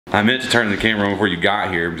I meant to turn the camera on before you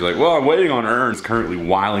got here and be like, well, I'm waiting on Ern's currently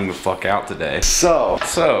wiling the fuck out today. So,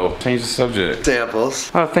 change the subject.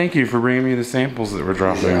 Samples. Oh, thank you for bringing me the samples that we're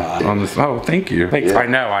dropping on this. Oh, thank you. Thanks. Yeah. I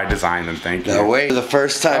know I designed them, thank you. Now wait, for the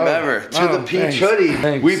first time ever, to the peach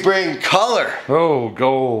hoodie, we bring color. Oh,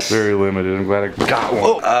 gold. Very limited. I'm glad I got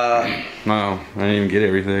one. No, I didn't even get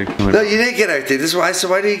everything. No, you didn't get everything. This is why. So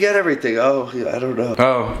why do you get everything? Oh, yeah, I don't know.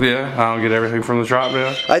 Oh, yeah, I don't get everything from the drop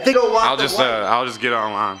now. I think I'll just get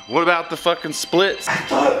online. What about the fucking splits? I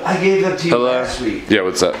thought I gave them to you last week. Yeah,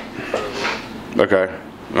 what's up? Okay.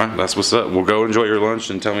 All right, that's what's up. We'll go enjoy your lunch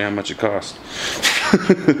and tell me how much it cost.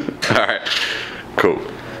 All right, cool.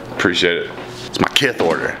 Appreciate it. It's my Kith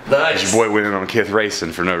order. Nice. Your boy went in on Kith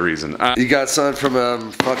racing for no reason. You got something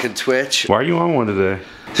from fucking Twitch? Why are you on one today?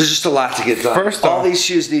 There's just a lot to get done. First off, all these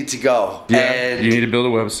shoes need to go. Yeah, and you need to build a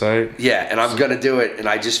website. Yeah, and I'm gonna do it. And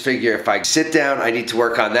I just figure if I sit down, I need to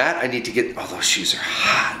work on that. I need to get. Oh, those shoes are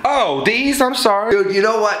hot. Oh, these? I'm sorry, dude. You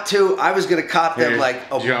know what? Too. I was gonna cop them like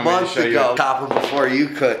a month ago. Cop them before you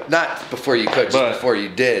could. Not before you could, just before you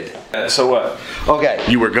did. So what? Okay.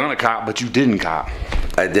 You were gonna cop, but you didn't cop.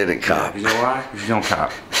 I didn't cop. You know why? You don't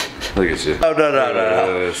cop. Look at you. Oh, no.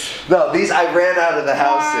 No, these I ran out of the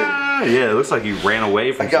house in. Yeah, it looks like you ran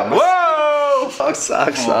away from something. Whoa! Socks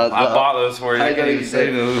I bought those for you. I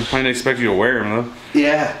didn't expect you to wear them though.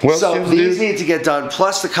 Yeah. So these need to get done.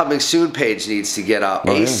 Plus the coming soon page needs to get up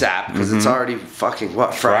ASAP because it's already fucking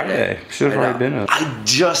what, Friday? Should have already been up. I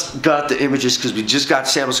just got the images because we just got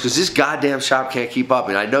samples because this goddamn shop can't keep up.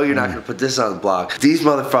 And I know you're not gonna put this on the blog. These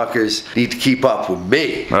motherfuckers need to keep up with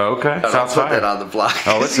me. Oh, okay. I'll put that on the blog.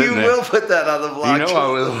 Oh, it's you will put that on the blog. You know I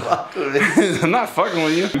will. I'm not fucking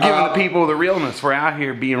with you. I'm giving the people the realness. We're out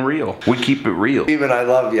here being real. We keep it real. Even I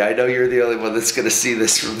love you. I know you're the only one that's gonna see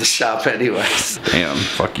this from the shop anyways. Damn,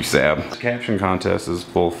 fuck you, Sab. The caption contest is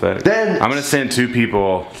full effect. Then I'm gonna send 2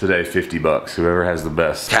 people today $50. Whoever has the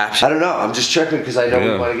best caption. I don't know. I'm just tripping because I know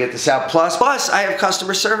we want to get this out. Plus, I have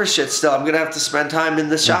customer service shit still. I'm gonna have to spend time in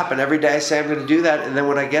the shop, and every day I say I'm gonna do that, and then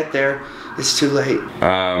when I get there, it's too late.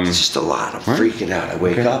 It's just a lot. I'm freaking out. I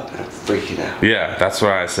wake up and I'm freaking out. Yeah, that's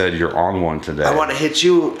why I said you're on one today. I want to hit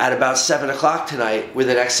you at about 7 o'clock tonight with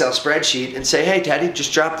an Excel spreadsheet and say, hey, Teddy,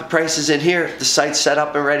 just drop the prices in here. The site's set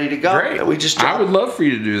up and ready to go. Great. And we just I would love for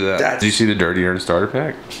you to do that. Do you see the Dirty Earn starter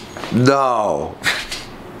pack? No.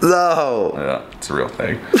 No. Yeah, it's a real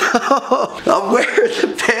thing. I'm wearing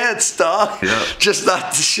the pants, dog. Yeah. Just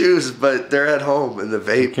not the shoes, but they're at home and the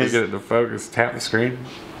vape. You can't get it to focus. Tap the screen.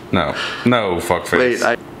 No, fuckface.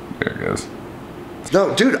 Wait, there it goes.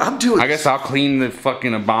 No, dude, I'm doing. I guess I'll clean the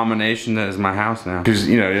fucking abomination that is my house now. Because,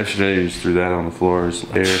 you know, yesterday you just threw that on the floors.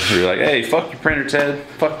 You're like, hey, fuck your printer, Ted.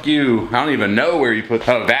 Fuck you. I don't even know where you put.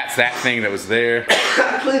 Oh, that's that thing that was there.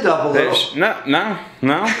 I cleaned up a little.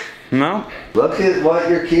 No. Look at what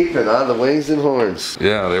you're keeping on the wings and horns.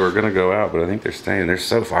 Yeah, they were gonna go out, but I think they're staying. They're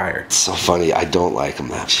so fire. It's so funny. I don't like them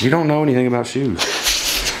that much. You don't know anything about shoes.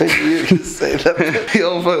 You can say that.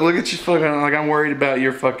 Yo, look at you fucking, like I'm worried about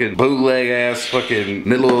your fucking bootleg ass fucking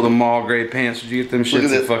middle of the mall gray pants. Did you get them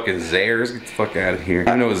shits at fucking Zayres? Get the fuck out of here.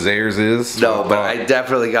 You know what Zayres is? No, but I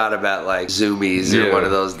definitely got them at like Zoomies or one of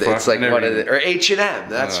those. It's like one of the, or H&M.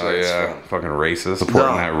 That's where it's from. Fucking racist.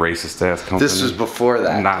 Supporting that racist ass company. This was before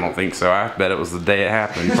that. I don't think so. I bet it was the day it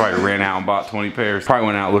happened. You probably ran out and bought 20 pairs. Probably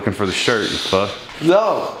went out looking for the shirt and stuff.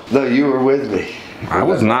 No, you were with me. I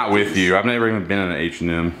was not with you. I've never even been in an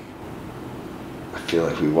H&M. I feel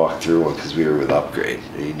like we walked through one because we were with Upgrade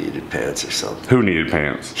and he needed pants or something. Who needed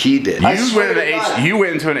pants? He did. You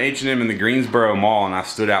went into an H&M in the Greensboro Mall and I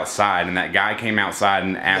stood outside and that guy came outside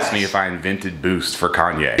and asked me if I invented Boost for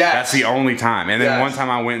Kanye. That's the only time. And then one time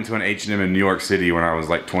I went into an H&M in New York City when I was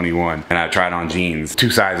like 21 and I tried on jeans 2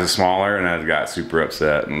 sizes smaller and I got super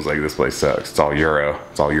upset and was like, this place sucks. It's all Euro.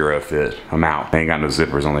 It's all Euro fit. I'm out. They ain't got no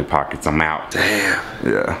zippers on their pockets. I'm out. Damn.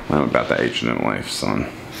 Yeah, I'm about that H&M life, son.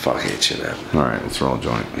 Fuck H&M. Alright, let's roll a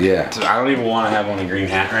joint. Yeah. I don't even want to have on a green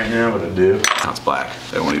hat right now, but I do. Now it's black.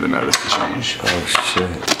 They won't even notice the change. Oh shit.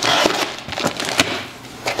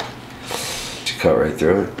 Did you cut right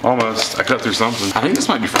through it? Almost. I cut through something. I think this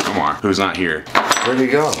might be from Omar, who's not here. Where'd he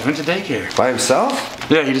go? He went to daycare. By himself?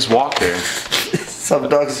 Yeah, he just walked there. Some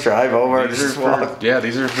dogs drive over and just walk. Yeah,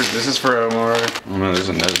 this is for Omar. Oh no, there's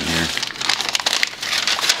a note in here.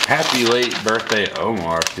 Happy late birthday,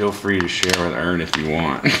 Omar. Feel free to share with Ern if you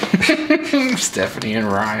want. Stephanie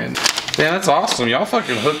and Ryan. Damn, that's awesome. Y'all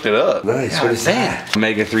fucking hooked it up. Nice. What is that?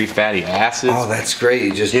 Omega-3 fatty acids. Oh, that's great.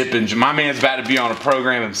 You just my man's about to be on a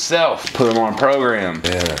program himself. Put him on a program.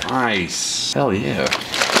 Yeah. Nice. Hell yeah.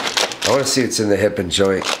 I want to see what's in the hip and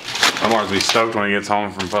joint. Omar's gonna be stoked when he gets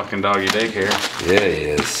home from fucking doggy daycare. Yeah, he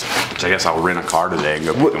is. Which I guess I'll rent a car today and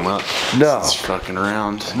go pick him up. No. It's fucking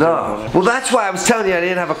around. No. Well, that's why I was telling you I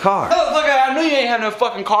didn't have a car. Oh, look, I knew you ain't have no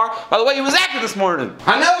fucking car. By the way, you was acting this morning.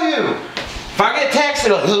 I know you. If I get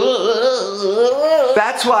texted, like,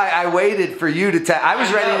 that's why I waited for you to text. I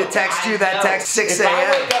was ready to text you that text 6 a.m.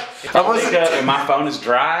 If I wake up and my phone is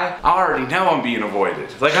dry, I already know I'm being avoided.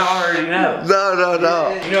 Like, I already know. No.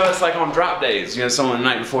 You know, it's like on drop days. You know, someone the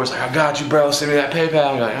night before is like, I got you, bro. Send me that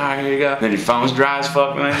PayPal. You're like, all right, here you go. And then your phone's dry as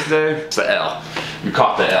fuck the next day. It's the L. You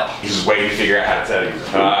caught the L. He's just waiting to figure out how to tell you.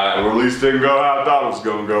 Well, at least didn't go how I thought it was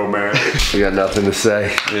gonna go, man. We got nothing to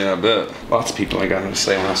say. Yeah, I bet. Lots of people ain't got nothing to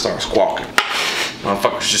say when I start squawking.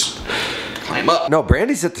 Motherfuckers just climb up. No,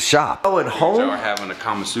 Brandy's at the shop. Oh, and home? Y'all are having a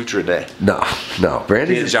Kama Sutra day. No.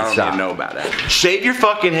 Brandy's at the shop. Y'all don't know about that. Shave your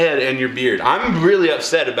fucking head and your beard. I'm really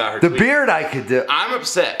upset about her The tweet. beard I could do. I'm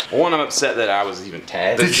upset. One, I'm upset that I was even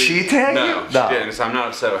tagged. Did she tag you? No, she didn't, so I'm not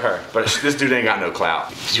upset with her. But this dude ain't got no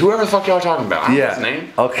clout. Whoever the fuck y'all talking about, I don't know his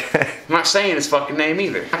name. Okay. I'm not saying his fucking name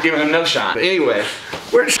either. I'm giving him no shine. But anyway,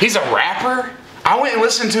 he's a rapper? I went and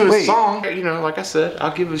listened to his song. You know, like I said,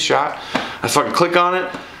 I'll give it a shot. I fucking click on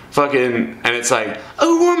it. Fucking, and it's like,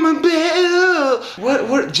 oh, I'm a bell.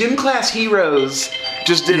 What, Gym Class Heroes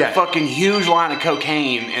just did a fucking huge line of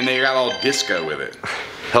cocaine and they got all disco with it.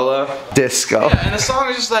 Hello? Disco. Yeah, and the song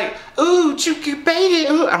is just like, ooh, chuki baby,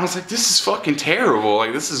 ooh. I was like, this is fucking terrible.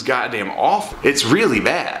 Like, this is goddamn awful. It's really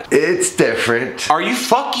bad. It's different. Are you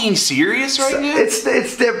fucking serious right now? It's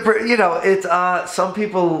different. You know, it's, some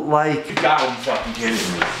people like... You gotta be fucking kidding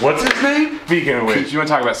me. What's his name? Speaking of which, you wanna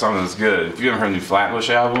talk about something that's good. If you haven't heard the new Flatbush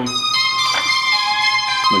album,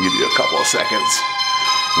 I'm gonna give you a couple of seconds.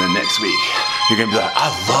 And then next week, you're gonna be like, I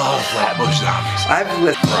love Flatbush Zombies. I've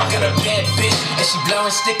listened. I got a bad bitch and she blowing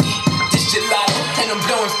sticky. This gelato and I'm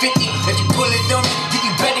blowing 50. If you pull it on me, then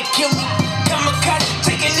you better kill me. Kamikaze,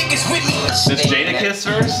 taking niggas with me. This Jadakiss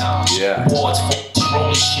verse? Yeah. Good.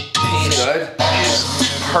 It's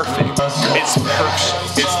perfect. It's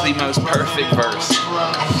perfect. It's the most perfect verse.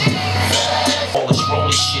 All this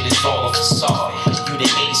rolling shit is all a facade. You the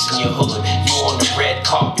ace in your hood. You on the red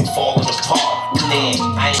carpet falling apart.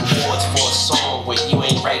 Nah, I ain't awards for a song where you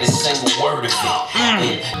ain't write a single word of it.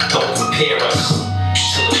 And don't compare us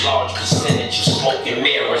to the large percentage of smoking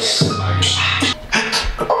mirrors.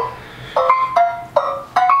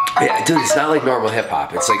 Yeah, dude, it's not like normal hip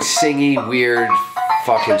hop. It's like singy, weird,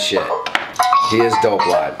 fucking shit. He is dope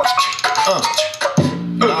lad.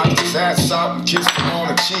 His ass up and kiss him on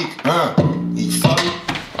the cheek. He fucking.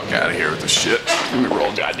 Fuck out of here with this shit. Let me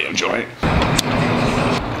roll a goddamn joint.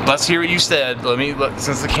 Let's hear what you said.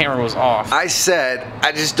 Since the camera was off. I said,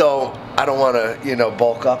 I don't want to, you know,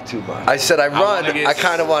 bulk up too much. I said I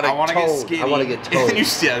kind of want to get skinny. I want to get toned.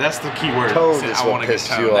 Yeah, that's the key word. Toned Said, is I what want to get pissed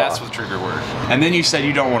toned. you That's off. the trigger word. And then you said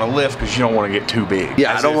you don't want to lift because you don't want to get too big.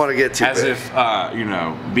 Yeah, I don't want to get too big. As if, you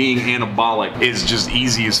know, being anabolic is just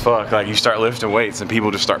easy as fuck. Like, you start lifting weights and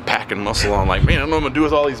people just start packing muscle on. Like, man, I don't know what I'm going to do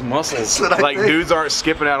with all these muscles. Like, dudes aren't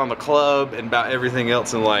skipping out on the club and about everything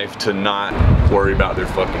else in life to not worry about their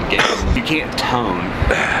fucking game. You can't tone.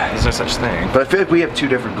 There's no such thing. But I feel like we have two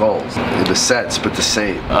different goals in the sense, but the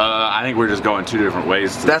same. I think we're just going two different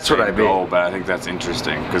ways to that's the what I mean. goal, but I think that's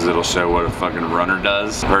interesting because it'll show what a fucking runner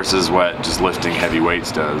does versus what just lifting heavy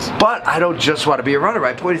weights does. But I don't just want to be a runner.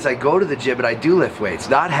 My point is I go to the gym and I do lift weights.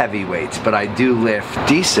 Not heavy weights, but I do lift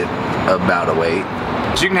decent amount of weight.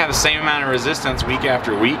 So you can have the same amount of resistance week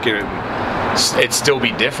after week and it'd still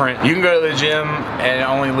be different. You can go to the gym and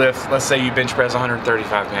only lift, let's say you bench press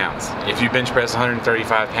 135 pounds. If you bench press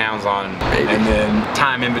 135 pounds and then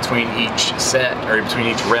time in between each set or in between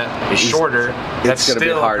each rep is shorter, that's gonna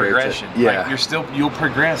still be harder progression. Yeah. Like you'll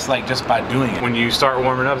progress like just by doing it. When you start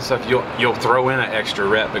warming up and stuff, you'll throw in an extra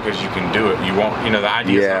rep because you can do it. You won't, you know, the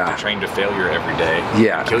idea is not to train to failure every day.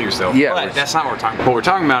 Yeah. Kill yourself. Yeah. But that's not what we're talking about. What we're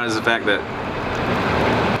talking about is the fact that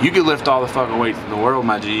you can lift all the fucking weights in the world,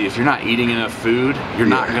 my G. If you're not eating enough food, you're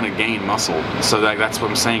not gonna gain muscle. So that's what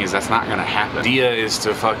I'm saying is that's not gonna happen. The idea is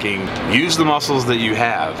to fucking use the muscles that you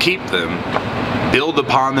have, keep them, build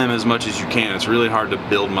upon them as much as you can. It's really hard to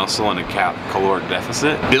build muscle in a caloric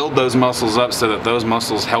deficit. Build those muscles up so that those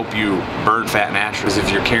muscles help you burn fat naturally. Because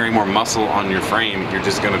if you're carrying more muscle on your frame, you're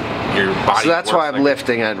just gonna, your body. So that's why I'm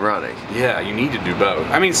lifting and running. Yeah, you need to do both.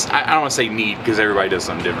 I mean, I don't want to say need because everybody does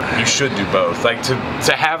something different. You should do both. Like to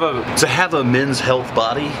have have a men's health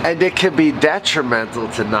body. And it can be detrimental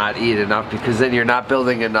to not eat enough because then you're not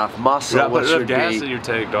building enough muscle. You which got would gas be, in your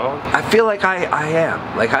tank, dog. I feel like I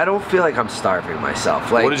am. Like I don't feel like I'm starving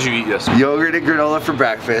myself. Like, What did you eat yesterday? Yogurt and granola for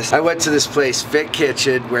breakfast. I went to this place, Fit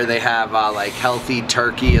Kitchen, where they have like healthy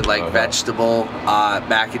turkey and like vegetable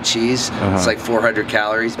mac and cheese. It's like 400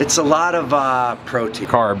 calories. It's a lot of protein.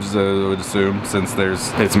 Carbs, I would assume, since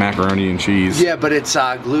it's macaroni and cheese. Yeah, but it's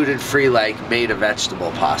gluten-free, like made of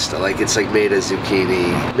vegetable pasta. Like it's like made of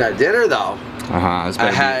zucchini. Now dinner though.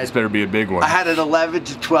 This better be a big one. I had an 11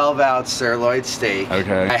 to 12 ounce sirloin steak.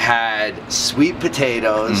 Okay. I had sweet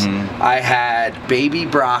potatoes. I had baby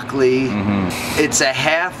broccoli. It's a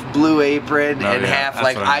half Blue Apron and half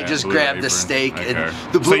like I just grabbed the steak and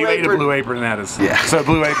the Blue Apron. So you ate a Blue Apron and that is So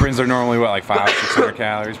Blue Aprons are normally what, like 500-600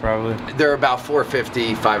 calories probably? They're about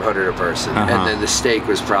 450, 500 a person, and then the steak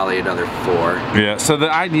was probably another 4. Yeah. So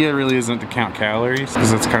the idea really isn't to count calories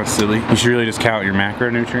because that's kind of silly. You should really just count your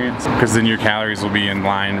macronutrients because then your calories will be in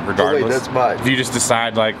line regardless. Oh, wait, that's much. If you just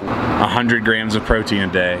decide like 100 grams of protein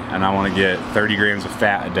a day and I want to get 30 grams of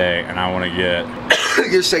fat a day and I want to get...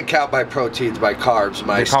 You're saying count my proteins, my carbs,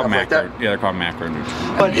 my stuff like that? Yeah, they're called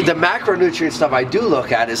macronutrients. But the macronutrient stuff I do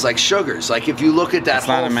look at is like sugars. Like if you look at that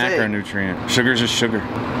whole thing. It's not a macronutrient. Sugar's just sugar.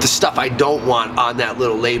 The stuff I don't want on that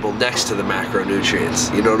little label next to the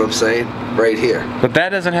macronutrients. You know what I'm saying? Right here. But that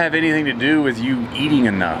doesn't have anything to do with you eating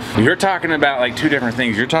enough. You're talking about like two different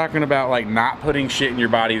things. You're talking about like not putting shit in your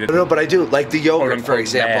body that... No, but I do. Like the yogurt, for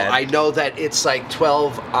example. Bad. I know that it's like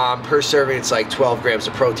 12 per serving. It's like 12 grams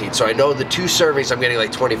of protein. So I know the 2 servings I'm getting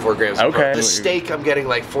like 24 grams of protein. The steak I'm getting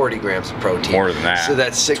like 40 grams of protein. More than that. So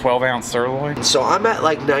that's 12-ounce sirloin. So I'm at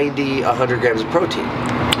like 90, 100 grams of protein.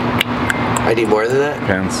 I need more than that?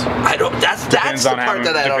 Depends. I don't, that's the part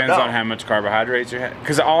that I don't know. Depends on how much carbohydrates you have.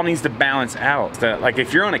 Because it all needs to balance out. So, like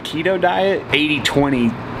if you're on a keto diet,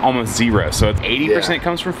 80-20, almost 0. So it's 80%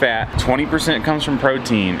 comes from fat, 20% comes from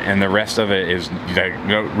protein, and the rest of it is like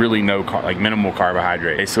like minimal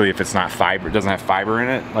carbohydrate. Basically, if it's not fiber, it doesn't have fiber in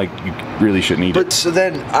it, like you really shouldn't eat it. But so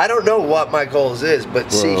then, I don't know what my goals is,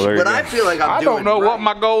 but see, when I feel like I'm doing I don't know what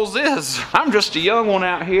my goals is. I'm just a young one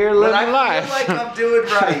out here living life. I feel like I'm doing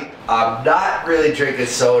right. I'm not really drinking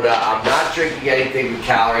soda. I'm not drinking anything with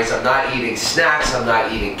calories. I'm not eating snacks. I'm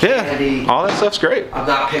not eating candy. All that stuff's great. I'm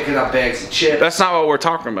not picking up bags of chips. That's not what we're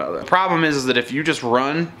talking about. The problem is that if you just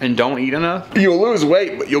run and don't eat enough, you'll lose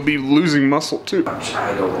weight, but you'll be losing muscle too.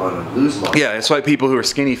 I don't want to lose muscle. Yeah, it's like people who are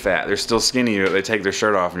skinny fat. They're still skinny, but they take their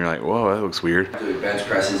shirt off and you're like, whoa, that looks weird. Doing bench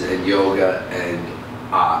presses and yoga and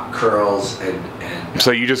curls and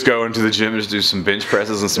so you just go into the gym and just do some bench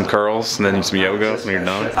presses and some curls and then some yoga and you're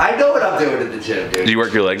done? I know what I'm doing at the gym, dude. Do you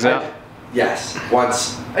work your legs out? Yes,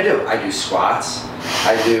 once. I do squats.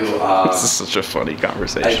 I do. This is such a funny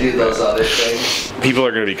conversation. I do those other things. People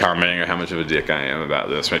are going to be commenting on how much of a dick I am about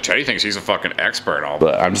this. Teddy thinks he's a fucking expert on,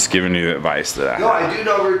 but I'm just giving you the advice that I have. No, I do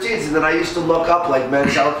know routines, and then I used to look up like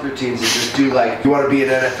men's health routines and just do like, you want to be an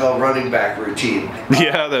NFL running back routine.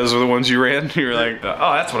 Yeah, those were the ones you ran. You were like,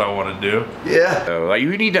 oh, that's what I want to do. Yeah. So, like,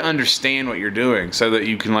 you need to understand what you're doing so that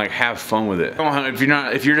you can like have fun with it.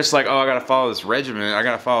 If you're just like, oh, I got to follow this regimen. I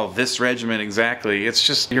got to follow this regimen exactly. It's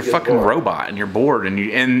just you're fucking robot and you're bored and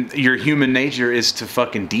your human nature is to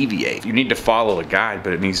fucking deviate. You need to follow a guide,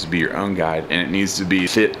 but it needs to be your own guide and it needs to be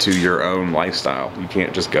fit to your own lifestyle. You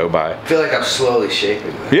can't just go by. I feel like I'm slowly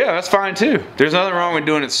shaping that. Yeah, that's fine too. There's nothing wrong with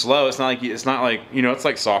doing it slow. It's not like you know, it's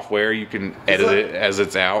like software. You can edit it as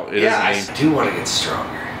it's out. I do want to get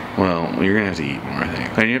stronger. Well, you're gonna have to eat more, I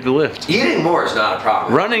think. And you have to lift. Eating more is not a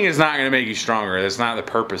problem. Running is not gonna make you stronger. That's not the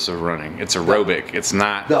purpose of running. It's aerobic. It's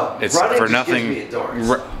not. No, it's running for just nothing. Gives me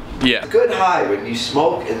endurance. Yeah. Good high when you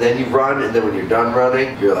smoke and then you run and then when you're done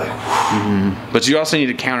running, you're like. But you also need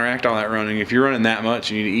to counteract all that running. If you're running that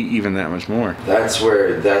much, you need to eat even that much more. That's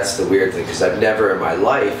the weird thing, because I've never in my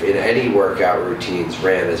life in any workout routines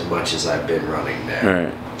ran as much as I've been running now. All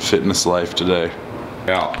right, fitness life today.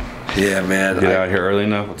 Yeah, man. Get out here early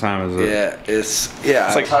enough. What time is it? Yeah,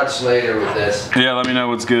 it's like touch later with this. Yeah, let me know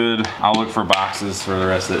what's good. I'll look for boxes for the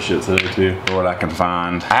rest of that shit today too, for what I can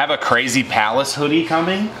find. I have a Crazy Palace hoodie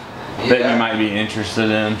coming that you might be interested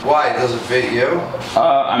in. Why? It doesn't fit you?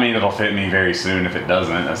 I mean, it'll fit me very soon. If it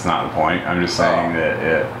doesn't, that's not the point. I'm just saying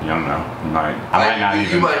that you don't know. I might not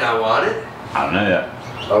even. You might not want it. I don't know yet.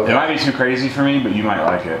 Okay. It might be too crazy for me, but you might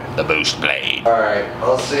like it. The Boost Blade. All right,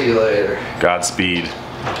 I'll see you later. Godspeed.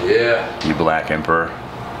 Yeah. You Black Emperor.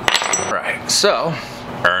 Right, so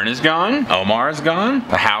Ern is gone. Omar is gone.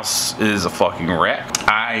 The house is a fucking wreck.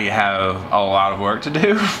 I have a lot of work to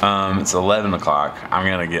do. It's 11 o'clock. I'm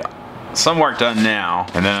gonna get some work done now,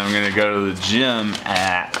 and then I'm gonna go to the gym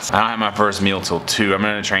at, I don't have my first meal till 2. I'm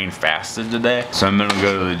gonna train fasted today, so I'm gonna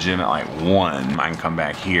go to the gym at like 1. I can come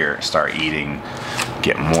back here, start eating,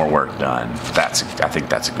 get more work done. I think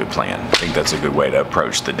that's a good plan. I think that's a good way to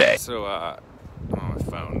approach the day. So, I'm on my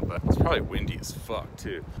phone, but it's probably windy as fuck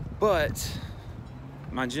too. But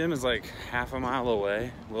my gym is like half a mile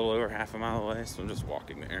away, a little over half a mile away, so I'm just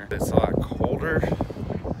walking there. It's a lot colder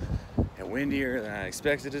and windier than I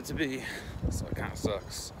expected it to be, so it kind of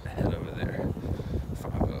sucks. Head over there,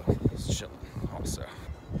 5-0, it's chilling also.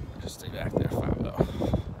 Just stay back there,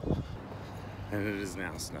 5-0. And it is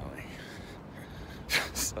now snowing.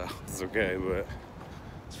 So it's okay, but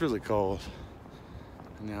it's really cold.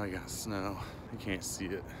 And now we got snow. You can't see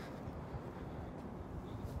it,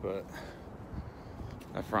 but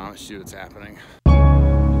I promise you it's happening.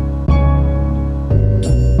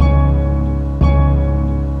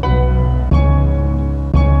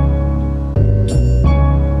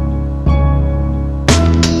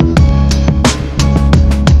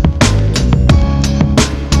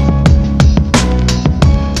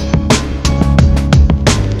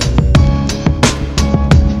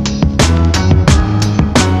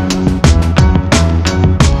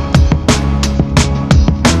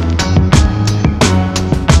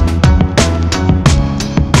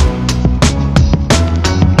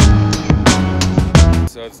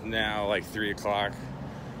 Now like 3 o'clock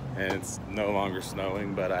and it's no longer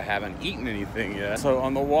snowing, but I haven't eaten anything yet. So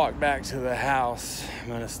on the walk back to the house, I'm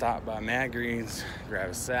gonna stop by Mad Greens, grab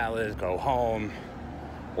a salad, go home,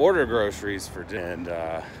 order groceries for dinner,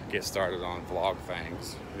 and get started on vlog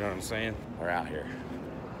things. You know what I'm saying? We're out here.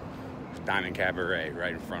 Diamond Cabaret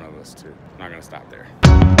right in front of us too. I'm not gonna stop there.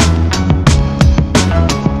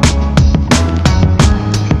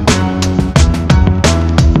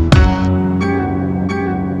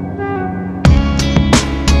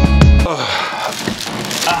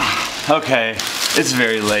 Okay, it's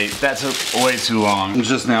very late. That took way too long. I'm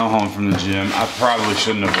just now home from the gym. I probably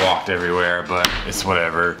shouldn't have walked everywhere, but it's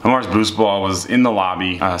whatever. Lamar's boost ball was in the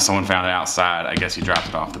lobby. Someone found it outside. I guess he dropped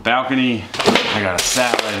it off the balcony. I got a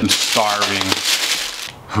salad. I'm starving.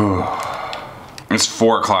 It's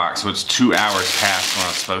 4 o'clock, so it's 2 hours past when I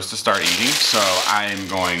was supposed to start eating. So I'm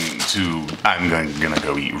gonna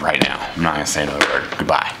go eat right now. I'm not gonna say another word.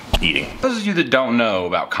 Goodbye. Eating. Those of you that don't know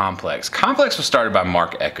about Complex, Complex was started by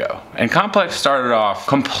Mark Echo, and Complex started off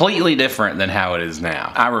completely different than how it is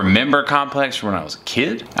now. I remember Complex from when I was a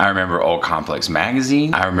kid. I remember old Complex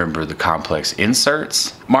magazine. I remember the Complex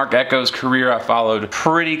inserts. Mark Echo's career I followed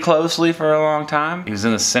pretty closely for a long time. He was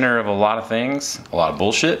in the center of a lot of things, a lot of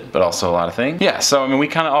bullshit, but also a lot of things. Yeah, so I mean, we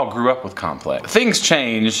kind of all grew up with Complex. Things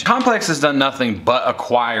change. Complex has done nothing but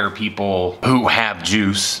acquire people who have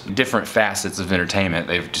juice, different facets of entertainment.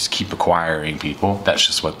 They've just keep acquiring people. That's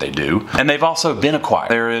just what they do. And they've also been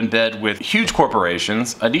acquired. They're in bed with huge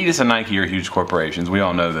corporations. Adidas and Nike are huge corporations. We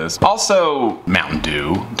all know this. Also, Mountain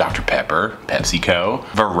Dew, Dr. Pepper, PepsiCo,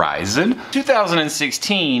 Verizon.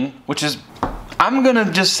 2016, which is, I'm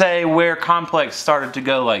gonna just say where Complex started to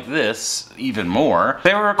go like this even more.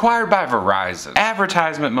 They were acquired by Verizon.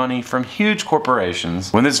 Advertisement money from huge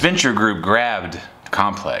corporations. When this venture group grabbed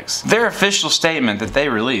Complex, their official statement that they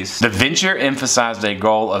released, the venture emphasized a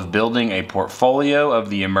goal of building a portfolio of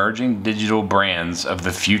the emerging digital brands of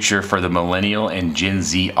the future for the millennial and Gen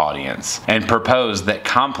Z audience, and proposed that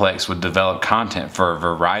Complex would develop content for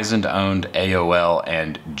Verizon-owned AOL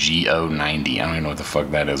and Go90. I don't even know what the fuck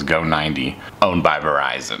that is. Go90, owned by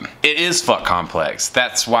Verizon. It is fuck Complex.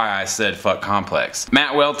 That's why I said fuck Complex.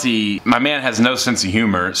 Matt Welty, my man has no sense of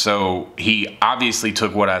humor, so he obviously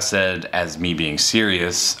took what I said as me being serious.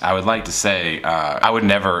 I would like to say I would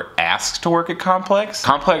never ask to work at Complex.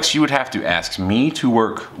 Complex, you would have to ask me to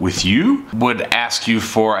work with you. Would ask you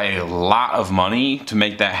for a lot of money to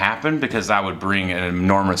make that happen, because I would bring an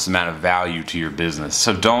enormous amount of value to your business.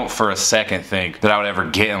 So don't for a second think that I would ever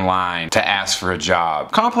get in line to ask for a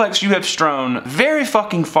job. Complex, you have strolled very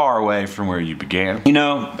fucking far away from where you began. You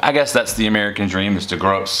know, I guess that's the American dream, is to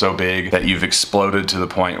grow up so big that you've exploded to the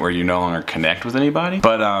point where you no longer connect with anybody.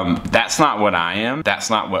 But that's not what I am. That's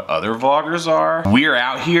not what other vloggers are. We're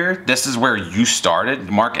out here. This is where you started.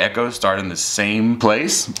 Mark Echo started in the same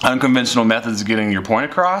place. Unconventional methods of getting your point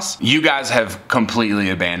across. You guys have completely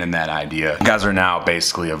abandoned that idea. You guys are now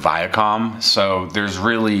basically a Viacom. So there's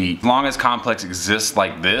really, as long as Complex exists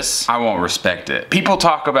like this, I won't respect it. People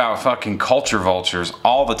talk about fucking culture vultures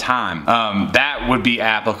all the time. That would be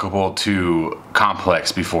applicable to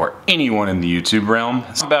Complex before anyone in the YouTube realm. I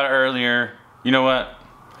talked about it earlier. You know what?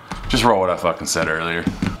 Just roll what I fucking said earlier.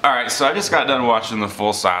 Alright, so I just got done watching the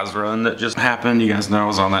full size run that just happened. You guys know I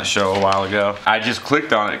was on that show a while ago. I just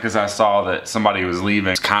clicked on it because I saw that somebody was leaving.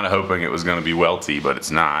 I was kind of hoping it was going to be Welty, but it's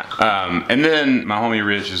not. And then my homie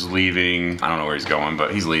Rich is leaving. I don't know where he's going,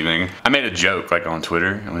 but he's leaving. I made a joke like on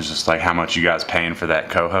Twitter. It was just like, how much you guys paying for that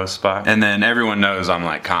co-host spot? And then everyone knows I'm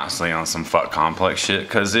like constantly on some fuck Complex shit,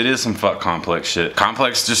 because it is some fuck Complex shit.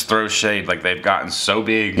 Complex just throws shade. Like, they've gotten so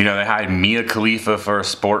big. You know, they hired Mia Khalifa for a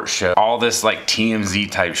sports show. All this like TMZ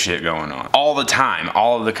type shit going on all the time.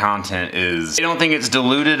 All of the content is, they don't think it's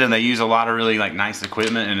diluted, and they use a lot of really like nice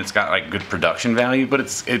equipment, and it's got like good production value,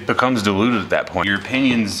 but it becomes diluted at that point. Your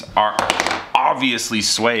opinions are obviously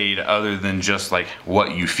swayed other than just like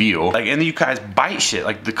what you feel. Like, and you guys bite shit.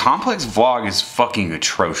 Like, the Complex vlog is fucking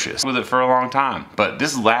atrocious with it for a long time, but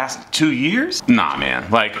this last 2 years, nah man,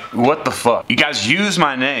 like what the fuck. You guys use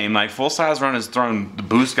my name. Like, Full Size Run has thrown the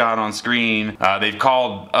Boost God on screen. They've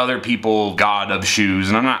called other people God of shoes,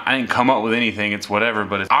 and I didn't come up with anything. It's whatever,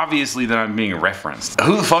 but it's obviously that I'm being referenced.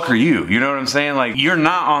 Who the fuck are you? You know what I'm saying? Like, you're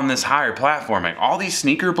not on this higher platform. Like, all these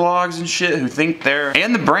sneaker blogs and shit who think they're,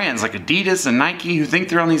 and the brands like Adidas and Nike who think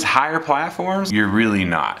they're on these higher platforms, you're really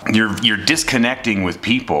not. You're disconnecting with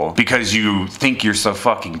people because you think you're so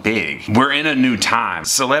fucking big. We're in a new time.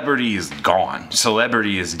 Celebrity is gone.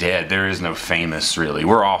 Celebrity is dead. There is no famous, really.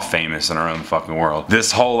 We're all famous in our own fucking world.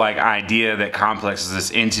 This whole like idea that Complex is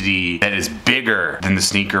this entity that is bigger than the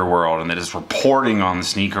sneaker world and that is reporting on the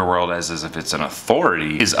sneaker world as if it's an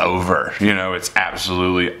authority is over. You know, it's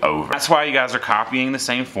absolutely over. That's why you guys are copying the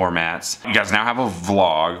same formats. You guys now have a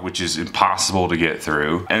vlog, which is impossible to get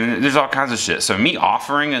through, and there's all kinds of shit. So me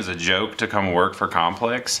offering as a joke to come work for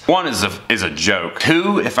Complex, one is a joke.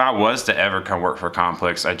 Two, if I was to ever come work for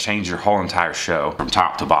Complex, I'd change your whole entire show from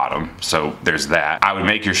top to bottom. So there's that. I would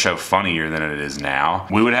make your show funnier than it is now.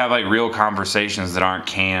 We would have like real conversations that aren't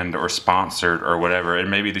canned or sponsored or whatever, and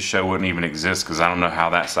maybe the show wouldn't even exist because I don't know how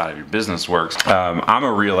that side of your business works. I'm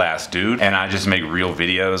a real ass dude, and I just make real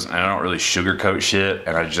videos, and I don't really sugarcoat shit,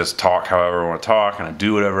 and I just talk however I want to talk, and I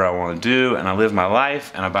do whatever I want to do, and I live my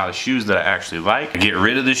life, and I buy the shoes that I actually like. I get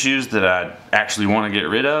rid of the shoes that I actually want to get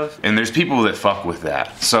rid of, and there's people that fuck with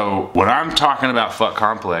that. So when I'm talking about fuck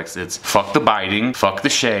Complex, it's fuck the biting, fuck the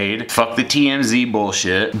shade, fuck the TMZ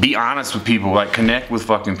bullshit. Be honest with people, like connect with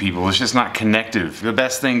fucking people. It's just not connective. The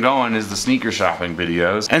best thing going is the sneaker shopping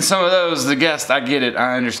videos, and some of those, the guests, I get it,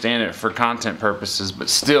 I understand it for content purposes, but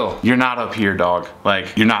still, you're not up here, dog.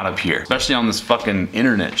 Like, you're not up here, especially on this fucking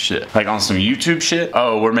internet shit. Like on some YouTube shit,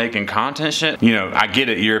 oh, we're making content shit. You know, I get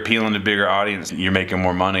it, you're appealing to bigger audience, you're making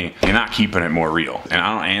more money, you're not keeping it more real, and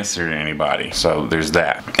I don't answer to anybody, so there's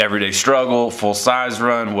that. Everyday struggle, Full Size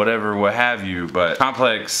Run, whatever, what have you, but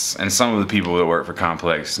Complex and some of the people that work for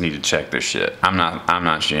Complex need to check their shit. I'm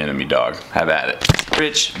not your enemy, dog. Have at it.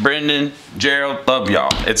 Rich, Brendan, Gerald, love y'all.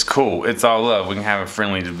 It's cool, it's all love. We can have a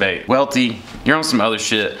friendly debate. Welty, you're on some other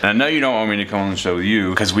shit, and I know you don't want me to come on the show with you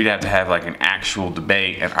because we'd have to have like an actual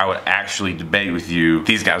debate, and I would actually debate with you.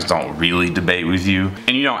 These guys don't really debate with you,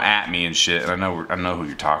 and you don't at me and shit, and I know who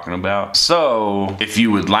you're talking about. So if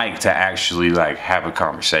you would like to actually like have a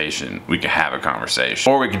conversation, we could have a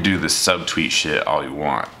conversation, or we could do this subtweet shit all you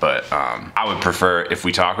want, but I would prefer if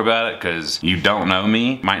we talk about it, because you don't know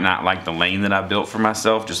me, might not like the lane that I built for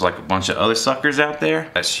myself, just like a bunch of other suckers out there.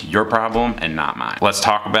 That's your problem and not mine. Let's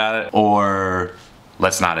talk about it, or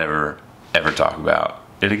let's not ever talk about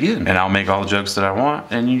it again, and I'll make all the jokes that I want,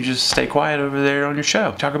 and you just stay quiet over there on your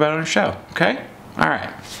show. Talk about it on your show, okay? All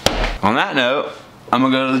right. On that note, I'm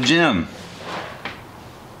gonna go to the gym,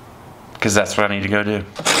 because that's what I need to go do.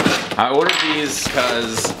 I ordered these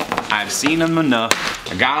because I've seen them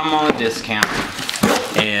enough. I got them on a discount,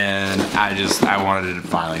 and I wanted to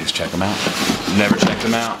finally just check them out. Never checked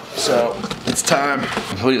them out, so it's time.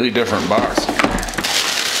 Completely different box.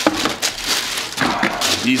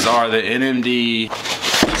 These are the NMD.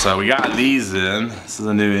 So we got these in. This is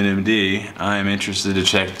a new NMD. I am interested to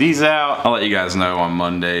check these out. I'll let you guys know on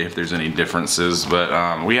Monday if there's any differences,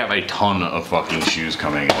 but we have a ton of fucking shoes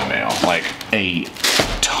coming in the mail. Like a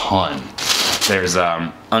ton. There's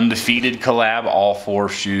Undefeated collab, all 4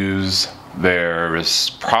 shoes.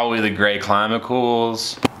 There's probably the gray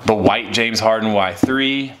Climacools, the white James Harden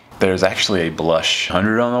Y3. There's actually a blush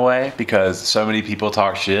 100 on the way, because so many people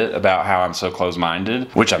talk shit about how I'm so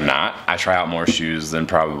close-minded, which I'm not. I try out more shoes than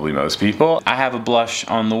probably most people. I have a blush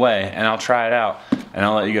on the way, and I'll try it out, and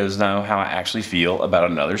I'll let you guys know how I actually feel about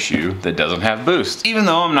another shoe that doesn't have boost, even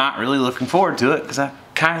though I'm not really looking forward to it, because I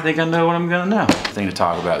kind of think I know what I'm gonna know. The thing to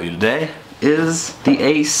talk about you today is the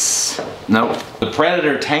the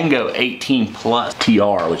Predator Tango 18 Plus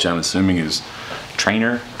TR, which I'm assuming is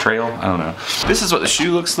trail, I don't know. This is what the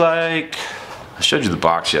shoe looks like. I showed you the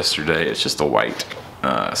box yesterday. It's just a white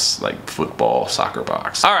like football soccer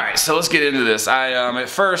box. All right, so let's get into this. I at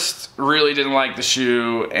first really didn't like the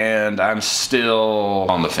shoe, and I'm still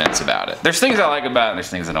on the fence about it. There's things I like about it, and there's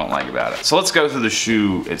things I don't like about it. So let's go through the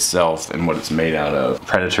shoe itself and what it's made out of.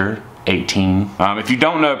 Predator 18. If you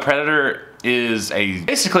don't know, Predator is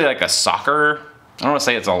basically like a soccer, I don't want to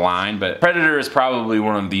say it's a line, but Predator is probably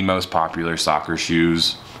one of the most popular soccer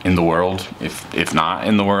shoes in the world, if not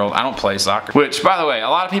in the world. I don't play soccer, which, by the way, a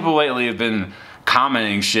lot of people lately have been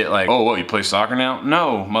commenting shit like, oh, what, you play soccer now?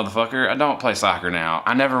 No, motherfucker, I don't play soccer now.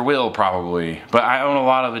 I never will, probably. But I own a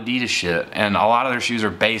lot of Adidas shit, and a lot of their shoes are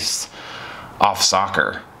based off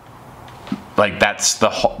soccer. Like, that's the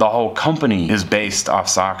whole company is based off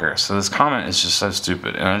soccer. So this comment is just so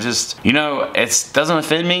stupid. And I just, you know, it doesn't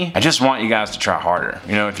offend me. I just want you guys to try harder.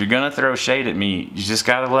 You know, if you're gonna throw shade at me, you just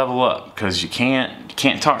gotta level up, because you can't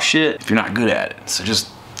talk shit if you're not good at it. So just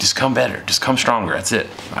come better, just come stronger, that's it.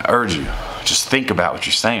 I urge you, just think about what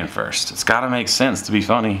you're saying first. It's gotta make sense to be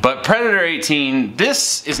funny. But Predator 18,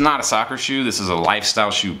 this is not a soccer shoe, this is a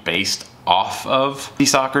lifestyle shoe based off of the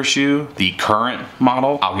soccer shoe, the current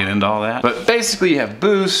model. I'll get into all that. But basically you have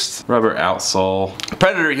boost, rubber outsole.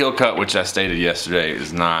 Predator heel cut, which I stated yesterday,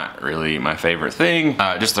 is not really my favorite thing.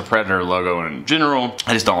 Just the Predator logo in general,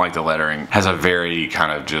 I just don't like the lettering. Has a very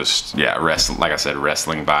kind of just, yeah, like I said,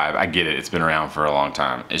 wrestling vibe. I get it, it's been around for a long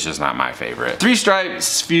time. It's just not my favorite. 3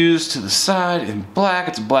 stripes fused to the side in black.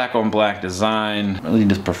 It's a black on black design. Really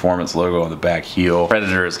just performance logo on the back heel.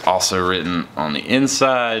 Predator is also written on the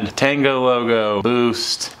inside. Tango logo,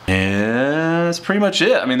 boost, and that's pretty much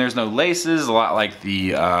it. I mean, there's no laces, a lot like the,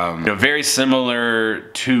 you know, very similar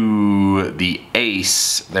to the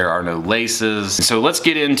Ace, there are no laces. So let's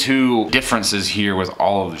get into differences here with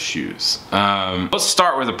all of the shoes. Let's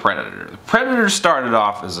start with the Predator. The Predator started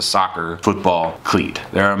off as a soccer football cleat.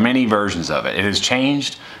 There are many versions of it. It has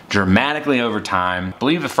changed dramatically over time. I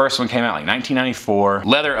believe the first one came out like 1994.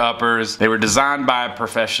 Leather uppers. They were designed by a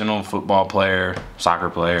professional football player, soccer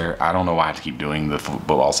player. I don't know why I have to keep doing the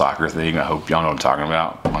football soccer thing. I hope y'all know what I'm talking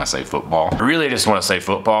about when I say football. I really just want to say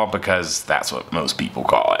football because that's what most people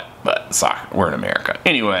call it. But soccer, we're in America.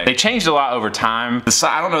 Anyway, they changed a lot over time.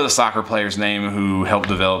 I don't know the soccer player's name who helped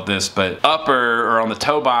develop this, but upper, or on the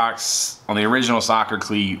toe box, on the original soccer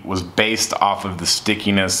cleat, was based off of the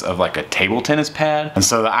stickiness of like a table tennis pad. And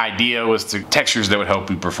so the idea was to textures that would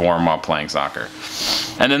help you perform while playing soccer.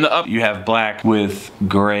 And then the up, you have black with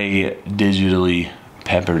gray digitally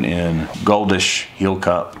peppered in goldish heel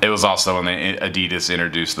cup. It was also when Adidas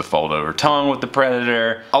introduced the fold over tongue with the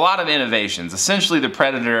Predator. A lot of innovations. Essentially the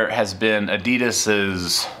Predator has been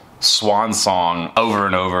Adidas's swan song over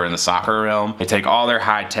and over in the soccer realm. They take all their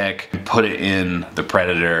high tech and put it in the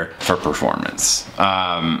Predator for performance.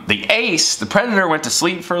 The Ace, the Predator went to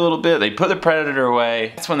sleep for a little bit. They put the Predator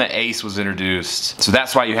away. That's when the Ace was introduced. So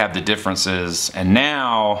that's why you have the differences. And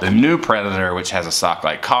now the new Predator, which has a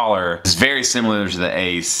sock-like collar, is very similar to the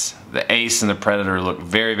Ace. The Ace and the Predator look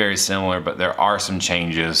very, very similar, but there are some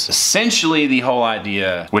changes. Essentially, the whole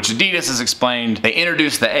idea, which Adidas has explained, they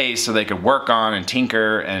introduced the Ace so they could work on and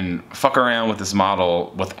tinker and fuck around with this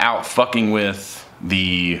model without fucking with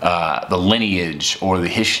the lineage or the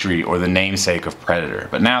history or the namesake of Predator.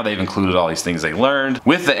 But now they've included all these things they learned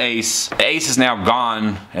with the Ace. The Ace is now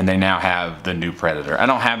gone, and they now have the new Predator. I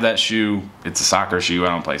don't have that shoe. It's a soccer shoe. I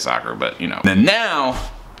don't play soccer, but you know. Then now,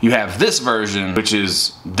 you have this version, which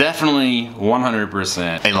is definitely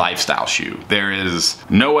 100% a lifestyle shoe. There is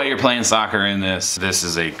no way you're playing soccer in this. This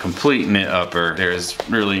is a complete knit upper. There is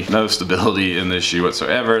really no stability in this shoe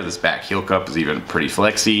whatsoever. This back heel cup is even pretty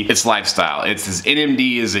flexy. It's lifestyle. It's as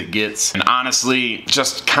NMD as it gets, and honestly,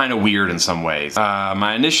 just kind of weird in some ways.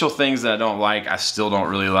 My initial things that I don't like, I still don't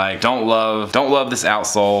really like. Don't love this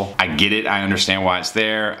outsole. I get it. I understand why it's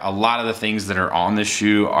there. A lot of the things that are on this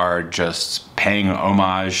shoe are just paying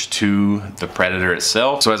homage to the Predator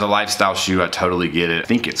itself. So as a lifestyle shoe, I totally get it. I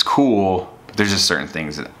think it's cool. There's just certain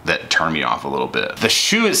things that turn me off a little bit. The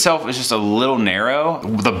shoe itself is just a little narrow.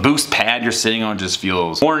 The boost pad you're sitting on just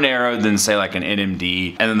feels more narrow than say like an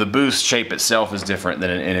NMD. And then the boost shape itself is different than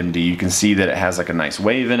an NMD. You can see that it has like a nice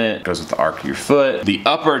wave in it. It goes with the arc of your foot. The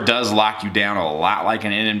upper does lock you down a lot like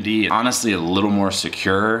an NMD. Honestly, a little more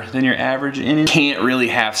secure than your average NMD. Can't really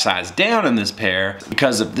half size down in this pair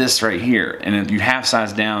because of this right here. And if you half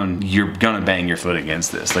size down, you're gonna bang your foot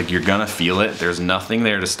against this. Like, you're gonna feel it. There's nothing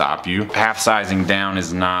there to stop you. Half sizing down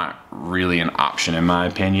is not really an option in my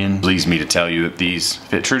opinion. Leads me to tell you that these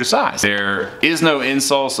fit true to size. There is no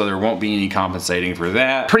insole, so there won't be any compensating for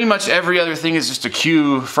that. Pretty much every other thing is just a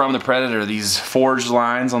cue from the Predator. These forged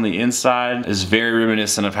lines on the inside is very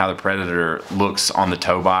reminiscent of how the Predator looks on the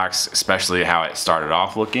toe box, especially how it started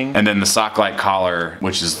off looking. And then the sock-like collar,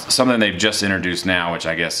 which is something they've just introduced now, which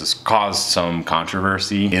I guess has caused some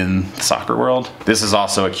controversy in the soccer world. This is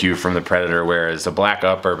also a cue from the Predator, whereas the black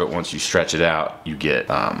upper, but once you stretch it out, you get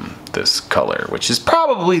this color, which is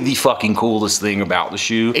probably the fucking coolest thing about the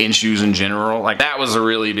shoe, in shoes in general. Like, that was a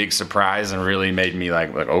really big surprise and really made me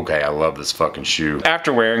like okay, I love this fucking shoe.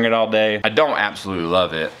 After wearing it all day, I don't absolutely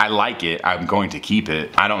love it. I like it. I'm going to keep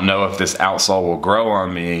it. I don't know if this outsole will grow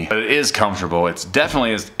on me, but it is comfortable. It's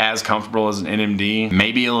definitely as comfortable as an NMD,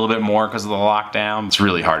 maybe a little bit more because of the lockdown. It's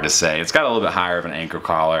really hard to say. It's got a little bit higher of an ankle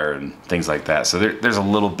collar and things like that. So there's a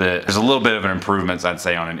little bit of an improvement, I'd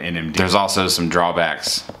say, on an NMD. There's also some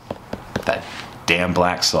drawbacks. That damn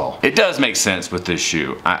black sole. It does make sense with this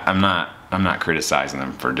shoe. I'm not criticizing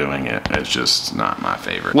them for doing it. It's just not my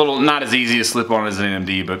favorite. Not as easy to slip on as an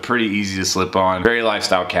NMD, but pretty easy to slip on. Very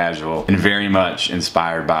lifestyle casual and very much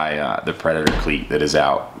inspired by the Predator cleat that is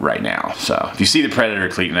out right now. So if you see the Predator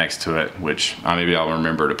cleat next to it, which maybe I'll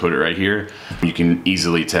remember to put it right here, you can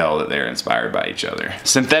easily tell that they're inspired by each other.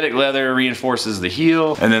 Synthetic leather reinforces the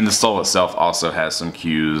heel, and then the sole itself also has some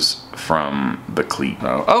cues from the cleat.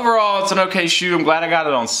 So overall, it's an okay shoe. I'm glad I got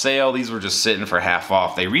it on sale. These were just sitting for half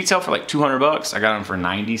off. They retail for like $200. I got them for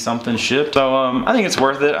 90 something shipped. So I think it's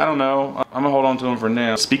worth it. I don't know. I'm gonna hold on to them for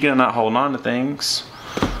now. Speaking of not holding on to things,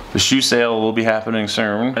 the shoe sale will be happening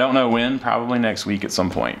soon. I don't know when, probably next week at some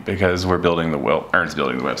point, because we're building Ern's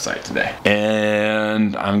building the website today.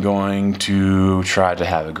 And I'm going to try to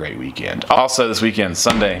have a great weekend. Also this weekend,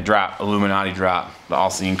 Sunday, drop, Illuminati drop, the All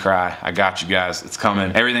Seen Cry. I got you guys, it's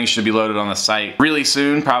coming. Everything should be loaded on the site really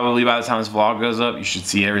soon. Probably by the time this vlog goes up, you should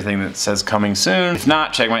see everything that says coming soon. If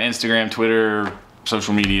not, check my Instagram, Twitter,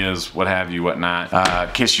 social medias, what have you,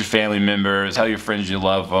 whatnot. Kiss your family members, tell your friends you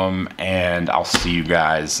love them, and I'll see you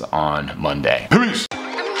guys on Monday. Peace!